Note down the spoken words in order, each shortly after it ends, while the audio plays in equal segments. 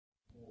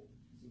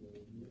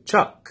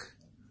Chuck.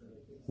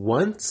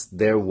 Once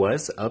there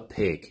was a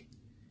pig.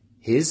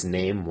 His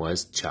name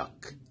was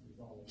Chuck.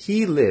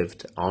 He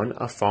lived on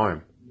a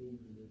farm.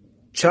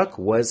 Chuck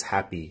was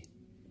happy.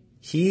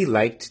 He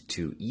liked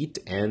to eat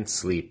and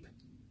sleep.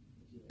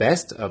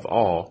 Best of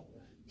all,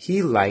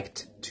 he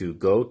liked to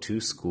go to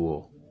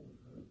school.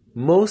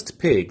 Most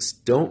pigs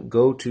don't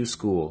go to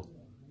school,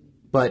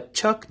 but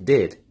Chuck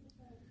did.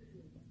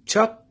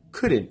 Chuck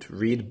couldn't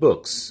read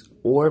books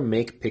or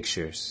make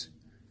pictures,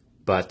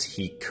 but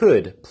he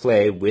could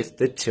play with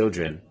the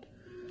children.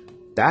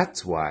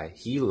 That's why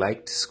he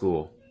liked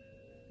school.